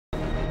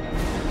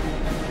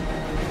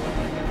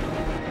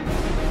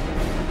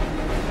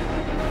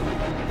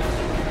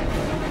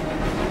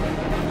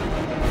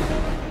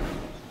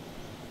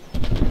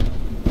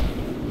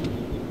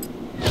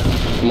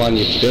Come on,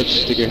 you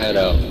bitch. Stick your head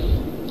out.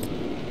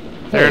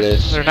 There it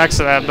is. They're next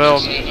to that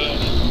build.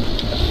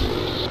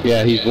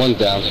 Yeah, he's one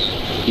down.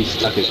 He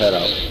stuck his head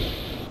out.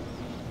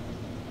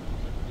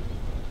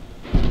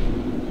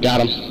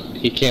 Got him.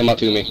 He came up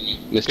to me.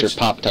 Mr.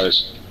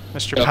 Pop-Tart.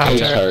 Mr.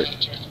 Pop-Tart.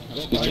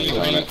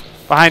 Mr.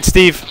 Behind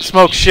Steve.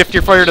 Smoke, shift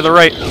your fire to the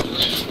right.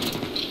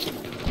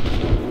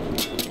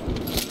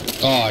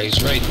 Oh,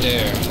 he's right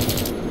there.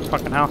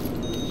 Fucking hell.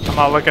 I'm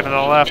not looking to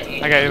the left.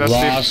 I got you, that's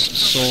Lost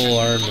Steve. Soul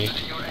Army.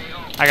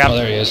 I got him. Oh,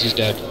 there he is. He's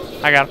dead.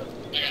 I got him.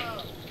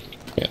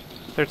 Yeah.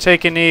 They're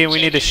taking E.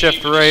 We need to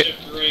shift right.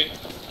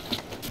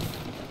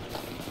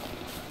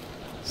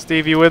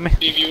 Steve, you with me?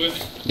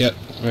 Yep,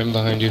 right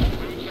behind you.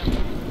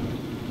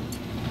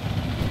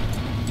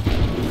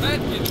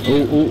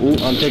 Ooh,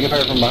 I'm taking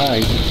fire from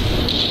behind.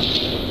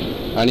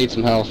 I need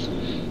some health.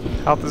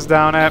 Health is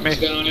down at me.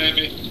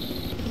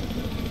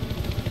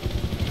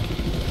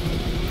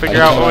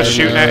 Figure out what was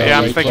shooting at you.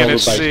 I'm thinking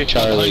it's C.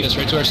 Charlie. That's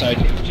right to our side.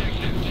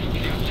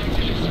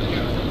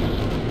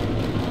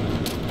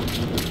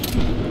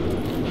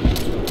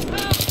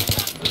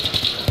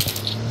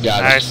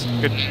 Got Nice.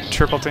 Good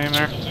triple team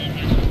there.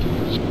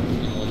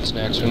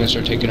 Snacks. We're gonna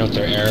start taking out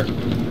their air.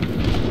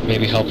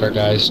 Maybe help our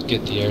guys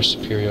get the air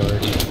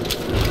superiority.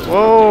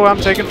 Whoa, I'm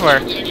taking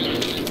fire.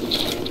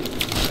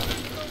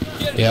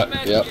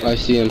 Yep, I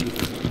see him.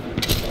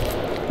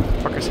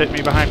 Fuckers hit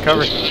me behind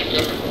cover.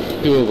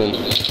 Two of them.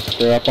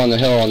 They're up on the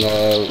hill on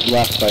the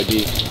left by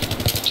D.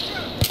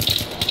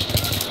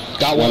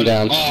 Got one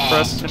down. Oh,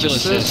 Press and kill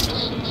assist.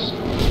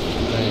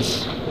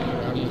 Nice.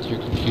 Problem with your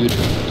computer.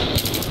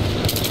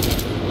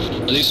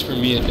 At least for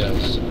me it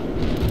does.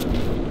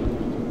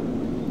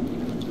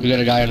 We got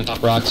a guy on the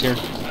top rocks here.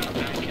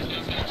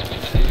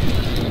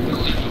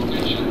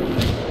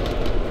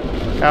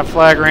 Got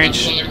flag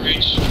range.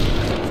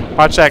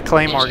 Watch that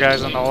Claymore,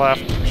 guys, on the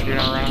left. You're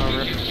gonna run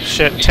over it.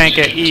 Shit, tank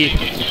at E.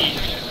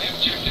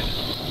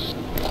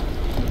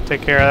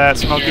 Take care of that.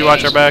 Smokey,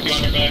 watch our backs.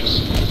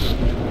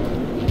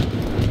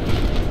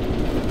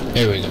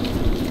 Here we go.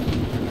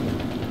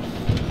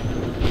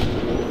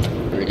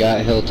 We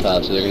got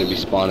hilltops, so they're gonna be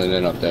spawning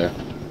in up there.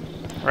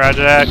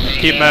 Roger that.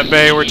 Keep them at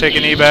bay. We're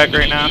taking E back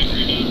right now.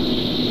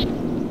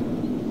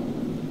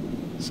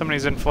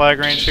 Somebody's in flag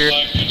range here.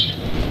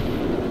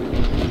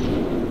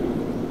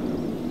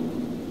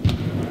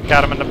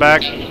 Got him in the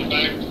back.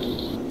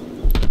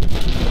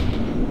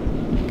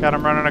 Got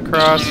him running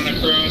across.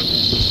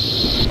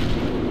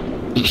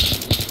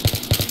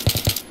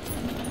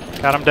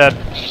 Got him dead.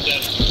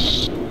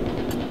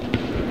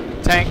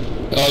 Tank.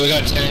 Oh, we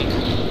got a tank.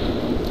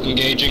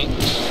 Engaging.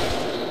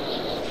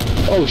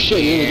 Oh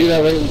shit, you're gonna do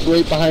that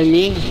right behind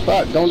me?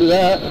 Fuck, don't do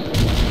that.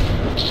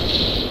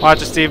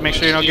 Watch it, Steve. Make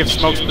sure you don't give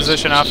Smoke's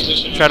position off.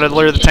 Try to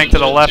lure the tank to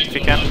the left if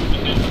you can.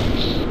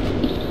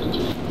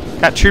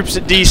 Got troops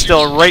at D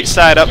still, right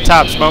side up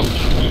top, Smoke.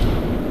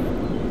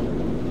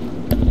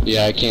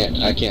 Yeah, I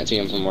can't see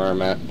him from where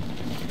I'm at.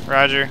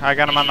 Roger, I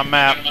got him on the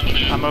map.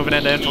 I'm moving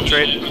in to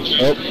infiltrate.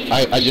 Oh,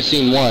 I just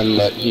seen one,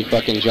 but he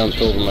fucking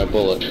jumped over my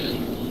bullet.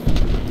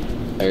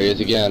 There he is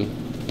again.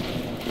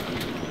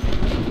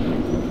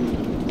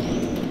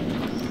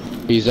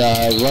 He's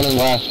running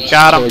left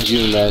towards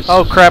you, guys.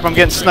 Oh crap, I'm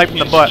getting sniped in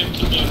the butt.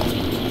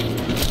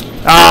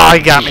 Ah,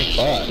 he got me.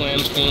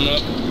 Plans pulling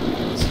up.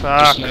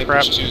 Ah,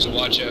 crap. Too, so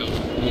watch out.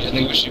 I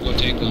think we should go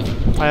take them.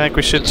 I think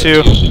we should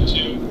too.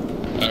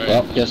 Alright.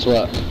 Well, guess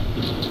what?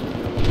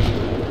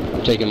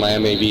 I'm taking my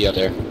MAV up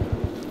there.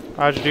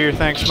 Roger, do your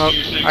thing, Smoke.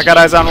 I got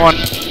eyes on one.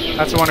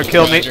 That's the one who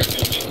killed me.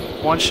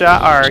 One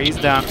shot. Alright, he's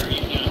down.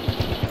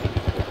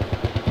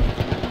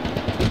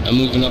 I'm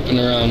moving up and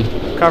around.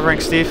 Covering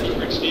Steve.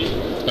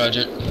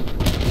 Roger.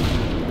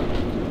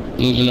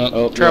 Moving up.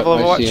 Oh, Travel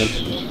yep, I watch. see him.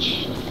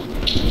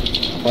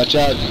 Watch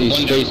out,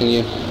 he's chasing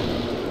you.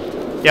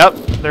 Yep,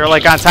 they're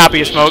like on top of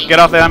you, Smoke. Get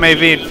off the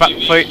MAV and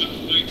fight.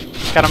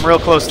 Got him real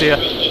close to you.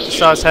 Just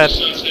saw his head.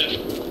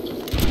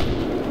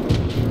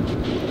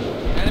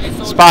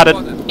 Spotted.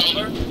 We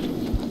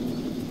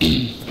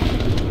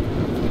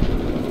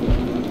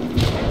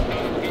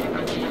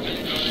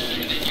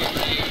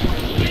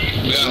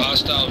got a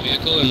hostile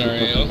vehicle in our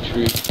AO.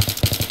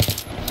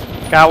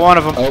 Got one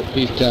of them. Oh,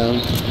 he's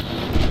down.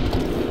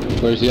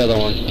 Where's the other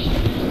one?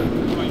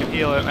 We can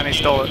heal it, and he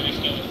stole it.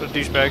 The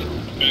douchebag.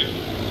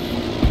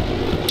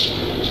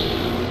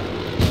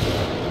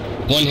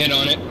 One hit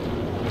on it.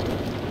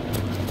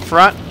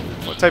 Front?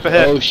 What type of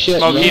hit? Oh shit.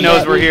 Smoke, he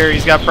knows we're here.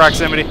 He's got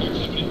proximity.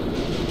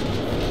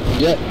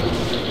 Yep.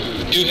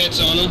 2 hits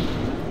on him.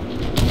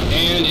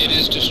 And it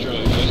is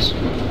destroyed, boys.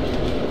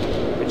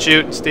 Good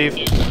shoot, Steve.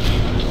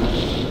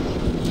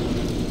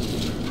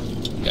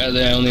 Yeah,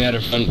 I only had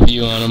a front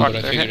view on him, Fuck, but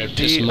I they're figured I'd hitting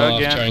piss D him off,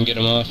 again. try and get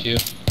him off you.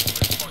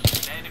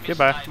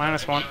 Goodbye.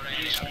 -1.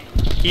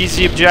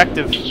 Easy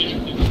objective.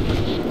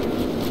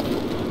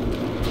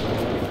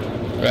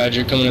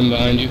 Roger, coming in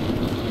behind you.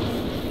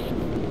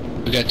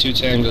 We got 2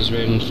 tangos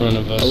right in front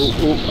of us.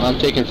 Oh, I'm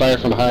taking fire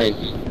from behind.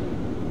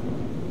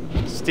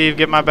 Steve,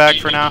 get my back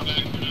for now.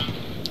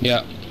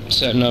 Yeah,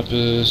 setting up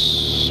a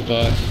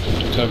spot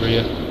to cover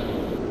you.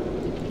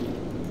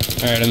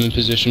 Alright, I'm in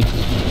position.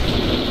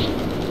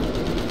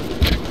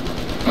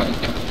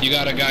 You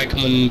got a guy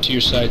coming to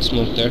your side,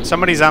 smoke there.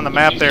 Somebody's on the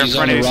map there in He's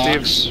front on of the you,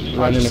 rocks, Steve.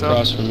 running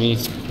across from me.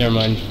 Never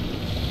mind.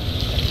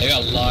 They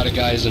got a lot of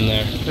guys in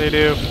there. They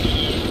do.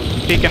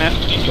 Peeking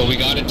it. But we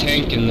got a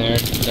tank in there.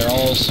 They're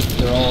all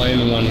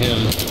aiming on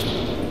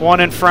him.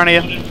 One in front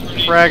of you.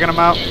 Fragging him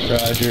out.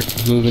 Roger.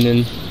 Moving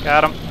in.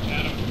 Got him.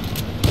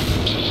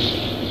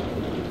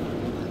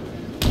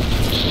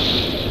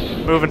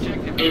 Moving.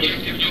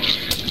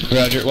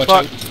 Roger. Watch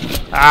Fuck.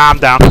 out. Ah, I'm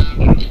down.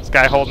 This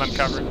guy holding him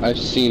cover. I've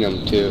seen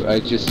him too. I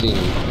just seen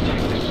him.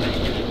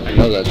 I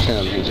know that's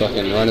him. He's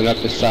fucking running up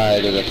the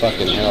side of the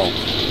fucking hill.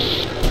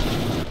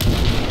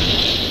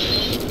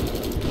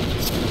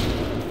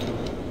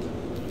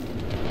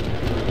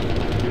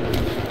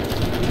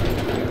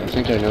 I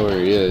think I know where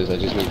he is. I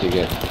just need to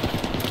get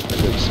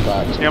a good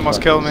spot. He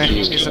almost killed me.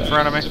 He's in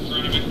front of me.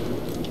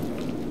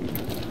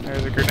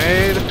 There's a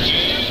grenade.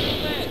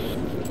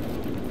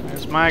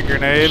 There's my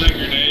grenade.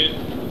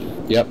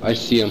 Yep, I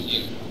see him.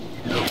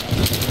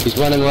 He's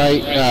running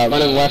right,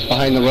 running left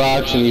behind the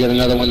rocks, and you got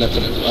another one that's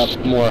up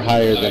more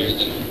higher than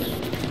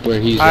where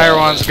he's Higher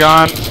one's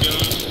gone.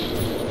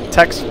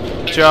 Text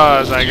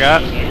Jaws I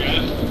got.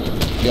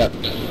 Yep.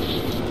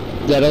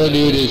 That other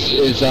dude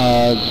is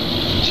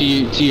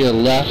to your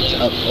left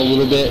a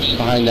little bit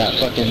behind that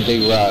fucking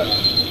big rock.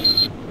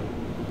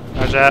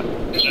 How's that?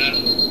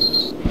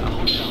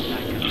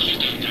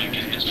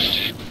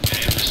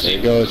 There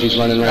he goes, he's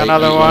running right.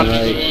 Another he's one.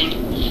 Right.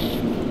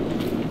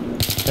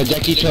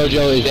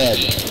 HIDEKITojo is dead.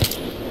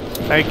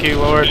 Thank you,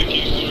 Lord.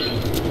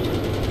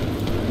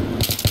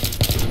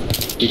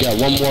 You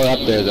got one more up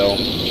there though.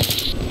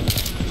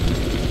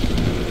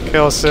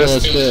 Kill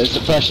assist.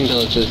 Suppression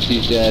kill assist,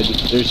 he's dead. I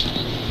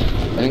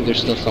think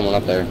there's still someone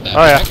up there.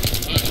 Oh yeah.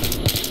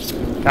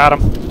 Got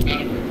him.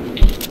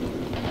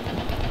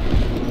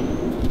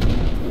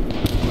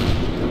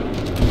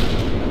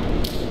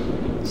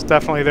 It's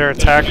definitely their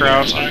attack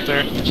route up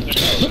there.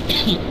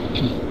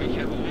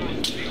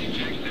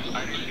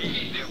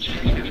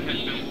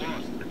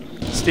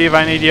 Steve,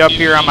 I need you up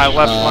here on my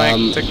left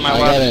flank. Take my I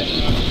left. got it.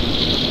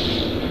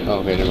 Oh,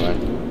 okay, never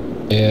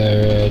mind.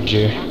 Yeah,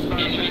 Roger.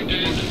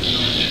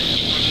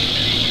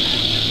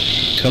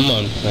 Come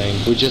on, plane.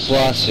 We just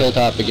lost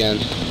Hilltop again.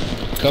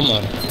 Come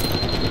on.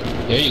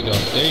 There you go.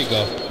 There you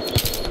go.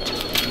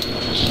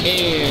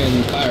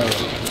 And fire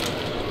away.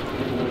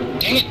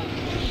 Dang it!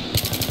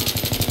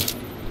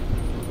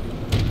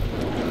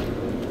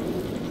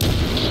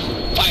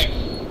 Fire!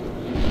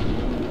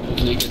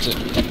 Hopefully he gets it.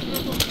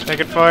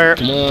 Taking fire.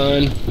 Come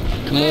on.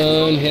 Come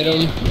on. Hit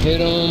him.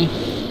 Hit him.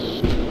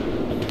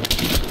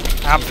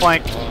 I'm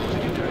flanked.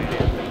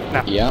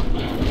 No. Yeah.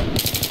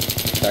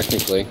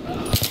 Technically.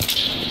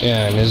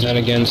 Yeah, and is that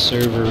against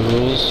server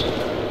rules?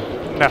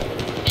 No.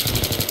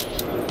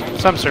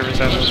 Some servers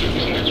have those.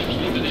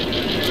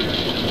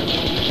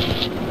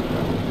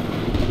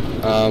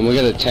 We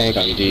got a tank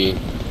on D.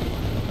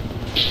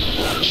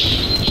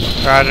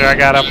 Roger, I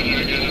got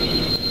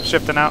him.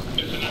 Shifting out.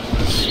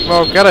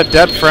 Well, got a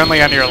dead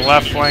friendly on your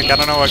left flank. I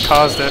don't know what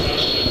caused it.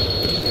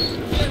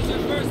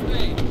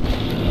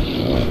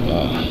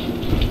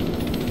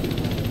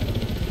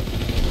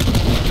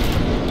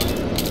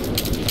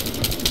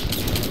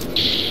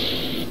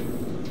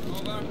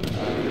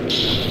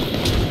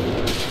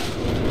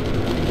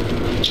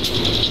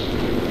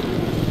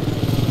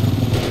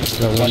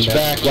 Watch your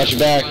back, watch your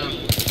back.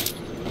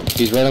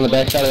 He's right on the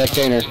back side of that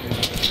container.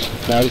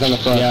 Now he's on the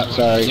front. Yeah.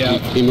 Sorry, Yeah.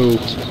 he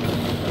moved.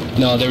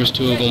 No, there was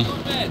two of them.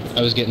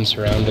 I was getting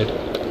surrounded.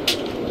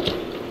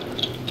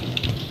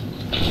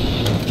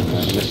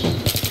 I missed him.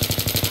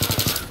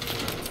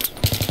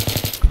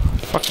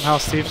 Fucking hell,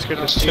 Steve scared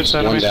the shit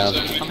out of One me. down.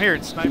 I'm here,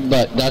 it's sniper.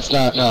 But that's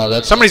not, no,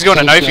 that's... Somebody's going to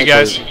some knife you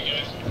guys.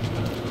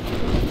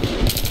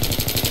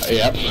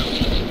 Yep.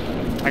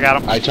 I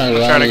got him. I turned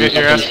I'm around trying to and get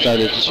your fucking ass.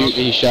 started shoot.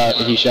 He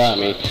shot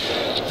me.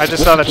 I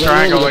just saw the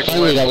triangle like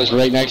Finally, that was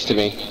right next to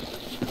me.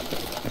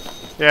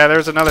 yeah,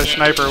 there's another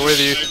sniper with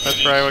you.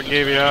 That's probably what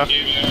gave you off.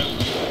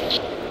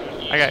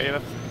 I got you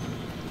though.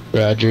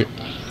 Roger.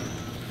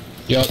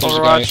 Yo, there's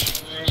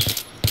Overwatch.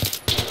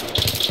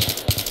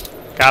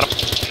 Got him.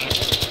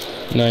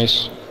 a guy.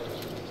 Nice.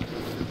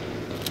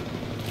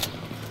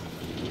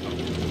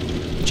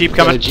 Jeep Got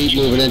a coming. Jeep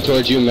moving in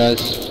towards you,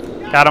 Mez.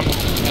 Got him.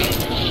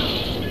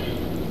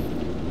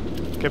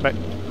 Okay, bye.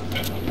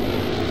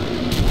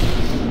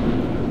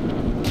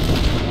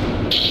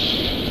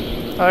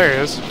 Oh, there he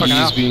is. Fucking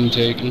hell. He's being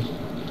taken.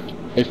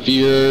 If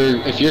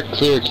you're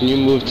clear, can you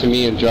move to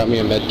me and drop me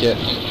a med kit?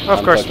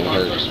 Of course. I'm fucking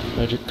hurt.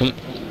 Roger, come.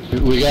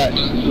 We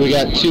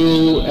got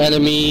two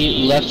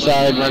enemy left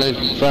side running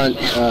front.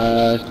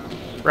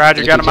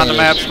 Roger, got him on the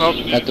map, smoke.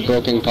 At the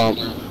broken pump.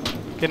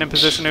 Getting in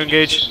position to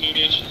engage.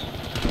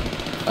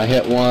 I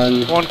hit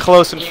one. One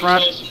close in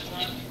front.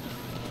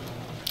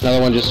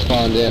 Another one just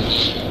spawned in.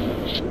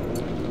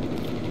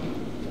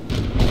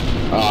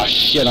 Oh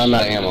shit, I'm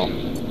out of ammo.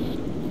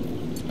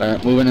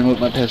 Alright, moving in with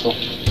my pistol.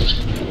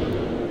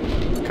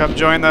 Come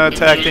join the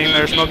attack team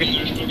there, Smokey.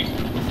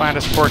 Find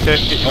a support kit,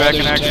 get you back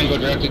in there's a action. tank, go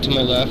directly to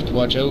my left,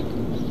 watch out.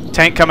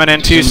 Tank coming in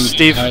too, Some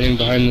Steve. hiding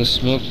behind the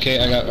smoke. Okay,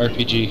 I got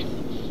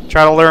RPG.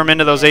 Try to lure him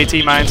into those AT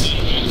mines.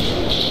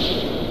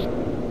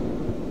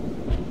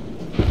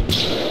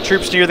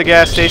 Troops near the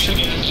gas station.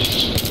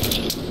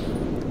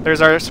 There's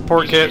our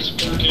support kit.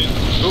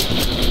 Oop.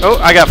 Oh,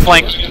 I got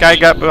flanked. Guy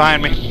got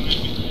behind me.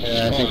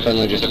 Yeah, I think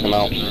friendly just took him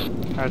out.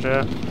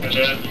 Roger.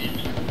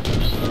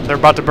 They're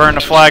about to burn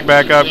the flag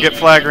back up. Get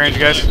flag range,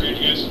 guys.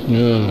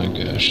 Oh my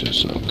gosh,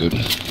 that's not good.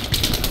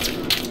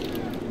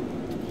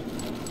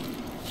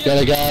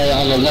 Got a guy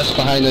on the left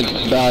behind the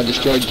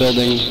destroyed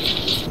building.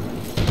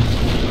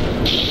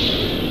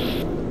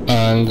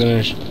 I'm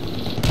gonna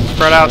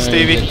Spread out,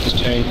 Stevie. hit this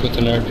tank with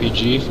an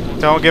RPG.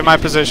 Don't get my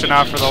position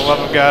out for the love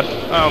of God.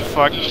 Oh,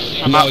 fuck.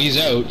 I'm No, out. he's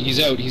out. He's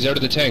out. He's out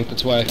of the tank.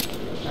 That's why.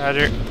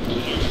 Roger.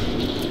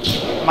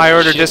 My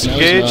order, Shit, no, he's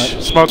disengage.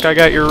 not. Smoke, I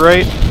got your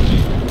right.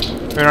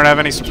 We don't have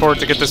any support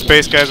to get this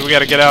base, guys. We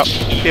gotta get out.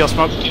 Peel,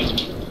 Smoke.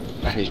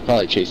 He's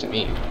probably chasing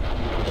me.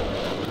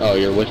 Oh,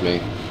 you're with me.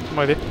 I'm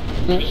with you.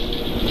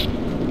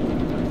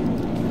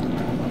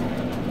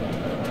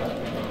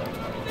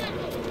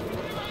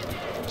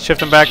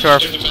 Shifting back to our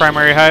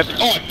primary hide.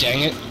 Oh,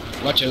 dang it.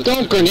 Watch out.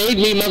 Don't grenade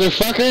me,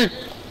 motherfucker!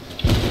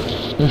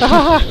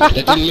 That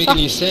didn't make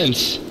any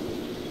sense.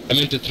 I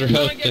meant to throw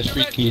out the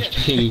freaking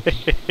thing.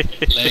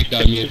 Lagged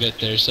on me a bit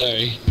there,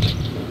 sorry.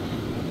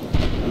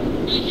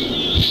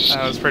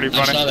 That was pretty I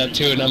saw funny. that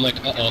too and I'm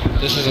like, uh-oh,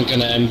 this isn't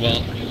gonna end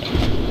well.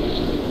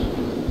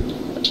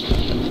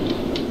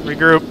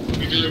 Regroup.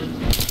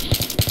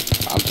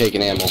 I'm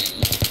taking ammo.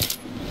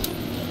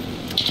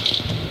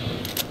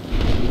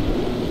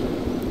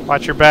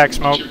 Watch your back,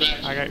 Smoke.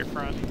 I got your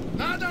front.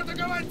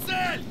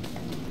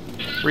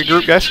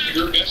 Regroup, guys.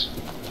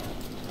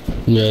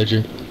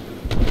 Roger.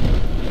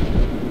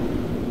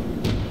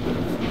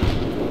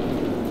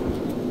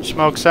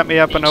 Smoke, set me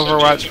up an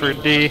overwatch for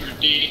D.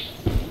 I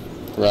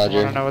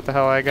Roger. don't know what the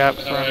hell I got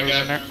before I move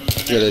in there.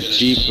 Got a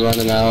Jeep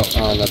running out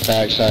on the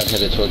backside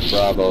headed towards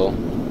Bravo.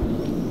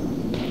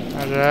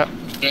 Roger that.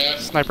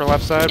 Sniper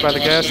left side by the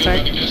gas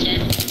tank.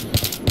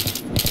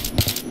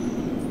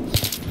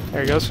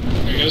 There he goes.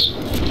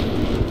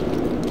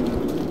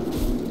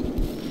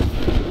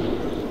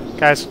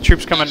 Guys,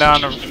 troops coming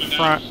down the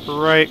front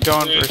right,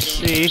 going for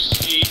C.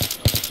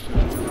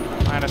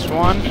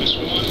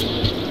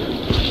 -1.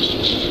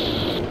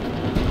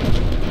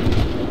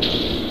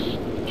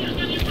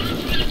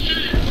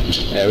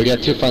 Yeah, we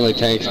got two friendly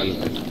tanks on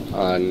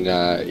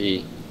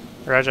E.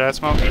 Roger that,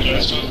 Smoke.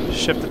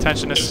 Shift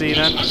attention to C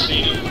then.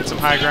 Get some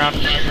high ground.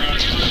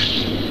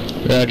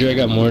 Roger, I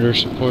got mortar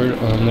support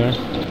on there.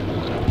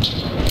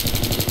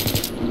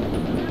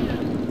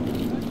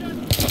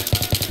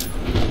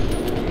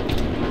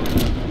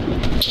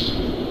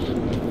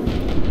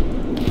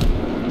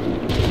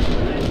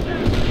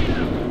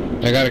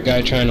 I got a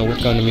guy trying to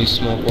work onto me,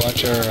 smoke.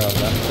 Watch our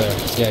left there.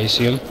 Yeah, you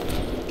see him?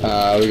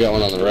 We got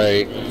one on the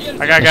right.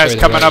 I got guys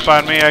coming up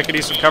on me. I could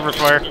use some cover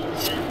fire.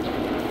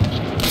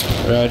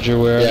 Roger,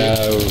 where are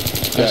Yeah, you? we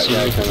got a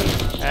guy coming.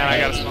 And I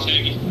got a smoke.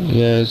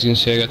 Yeah, I was gonna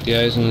say I got the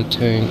eyes on the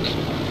tank.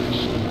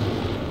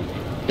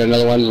 Got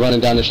another one running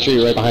down the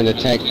street right behind the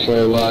tank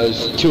where it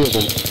was. Two of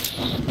them.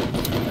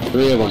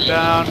 Three of them.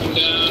 Down.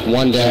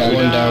 One down.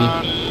 One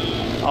down.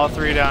 All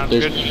three down.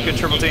 There's- Good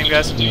triple team,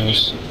 guys.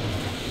 Nice.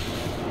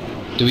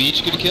 Do we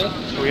each get a kill?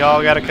 We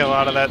all got a kill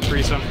out of that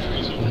threesome.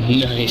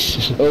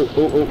 Nice. Oh,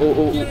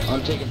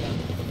 I'm taking that.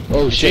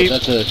 Oh shit,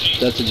 Jeep.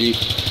 that's a Jeep.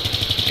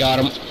 Got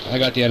him. I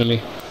got the enemy.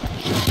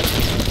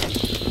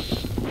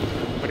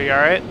 What are you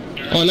alright?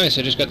 Oh, nice.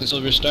 I just got the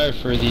silver star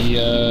for the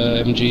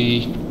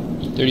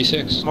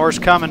MG36. More's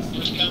coming.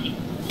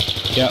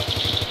 Yeah.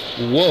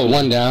 Whoa.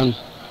 One down.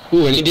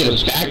 Ooh, and he did a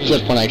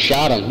backflip when I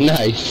shot him.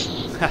 Nice.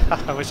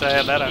 I wish I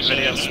had that on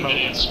video. Smoke.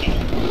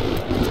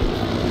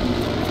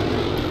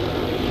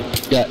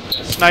 Got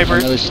Sniper.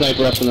 another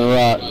sniper up in the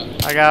rock.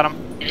 I got him.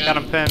 Got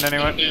him pinned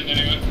anyway.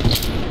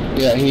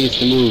 Yeah, he needs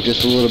to move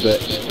just a little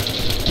bit.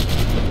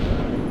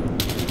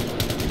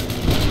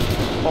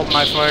 Hold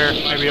my fire.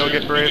 Maybe he'll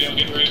get brave.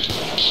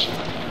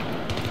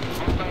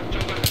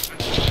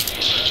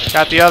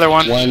 Got the other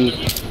one. One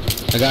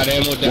I got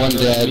ammo down One for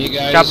dead. me,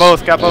 guys. Got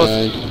both. Got both.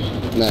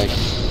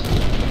 Nice.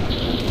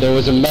 There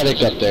was a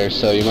medic up there,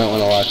 so you might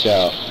want to watch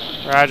out.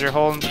 Roger.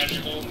 Hold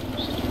him.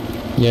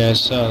 Yeah, I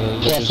saw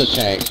that. Plus a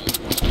tank.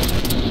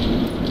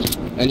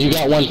 And you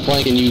got one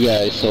flanking you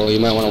guys, so you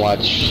might want to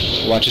watch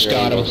Just your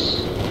got him.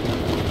 angles.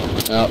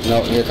 Oh,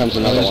 no, here comes Oh,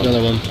 another there's one.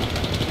 another one.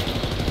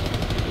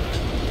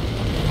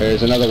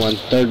 There's another one.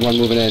 Third one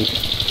moving in.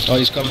 Oh,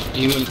 he's coming.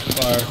 He went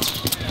far.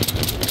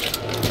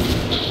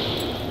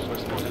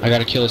 I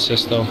got a kill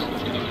assist though.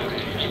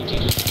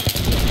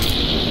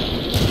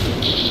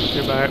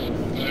 Goodbye.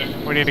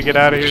 We need to get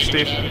out of here,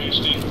 Steve.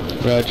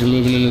 Roger,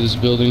 moving into this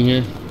building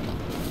here.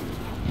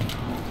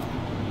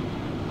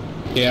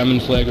 Yeah, I'm in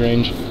flag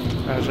range.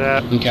 How's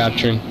that? I'm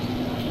capturing.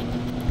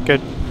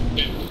 Good.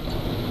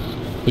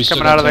 We still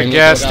Coming out got of the tangos.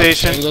 gas I got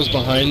station. Tangos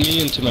behind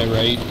me and to my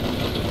right.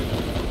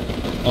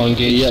 On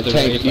gate You to got the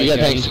right tank. if You I got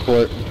can. tank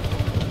support.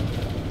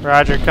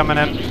 Roger, coming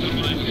in.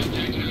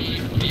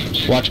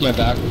 Watch my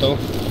back though.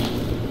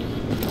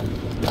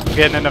 I'm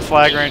getting into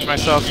flag range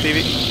myself,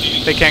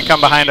 Stevie. They can't come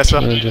behind us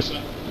though. Yeah,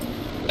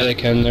 they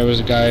can. There was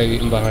a guy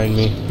even behind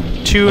me.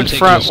 2 in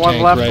front, 1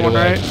 left, right 1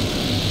 away. right.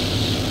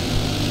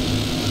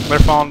 They're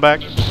falling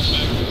back.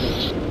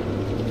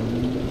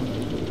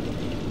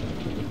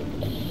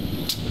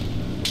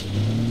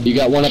 You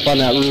got one up on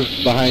that roof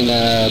behind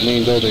the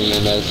main building,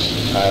 and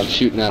I'm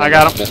shooting at him. I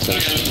got him.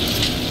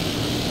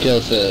 Missing. Kill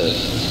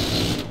assist.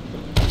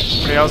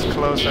 Somebody else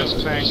close, I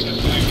think.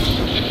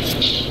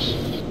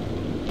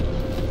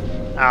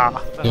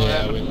 Ah, the hell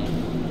Yeah, happened?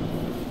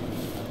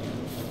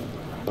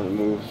 I'm gonna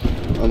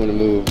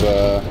move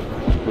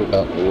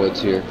out in the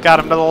woods here. Got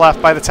him to the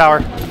left by the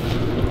tower.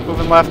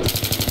 Moving left.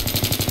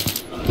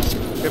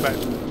 Goodbye.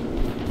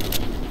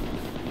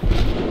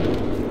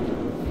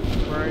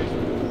 Where are you?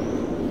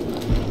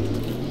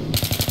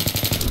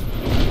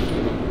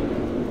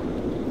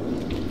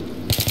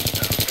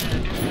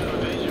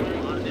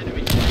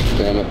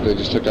 Damn it, they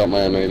just took out my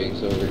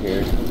M80s over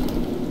here.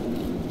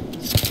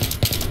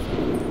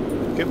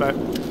 Goodbye.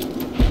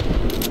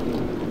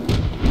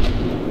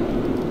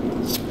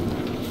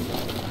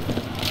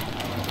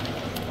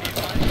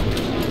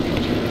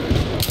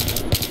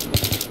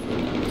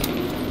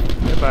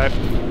 Goodbye.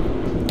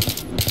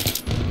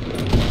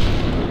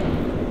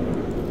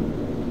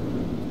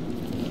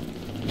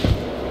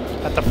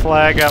 At the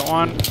flag, got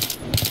one.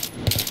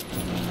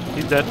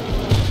 He's dead.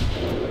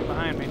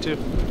 Behind me too.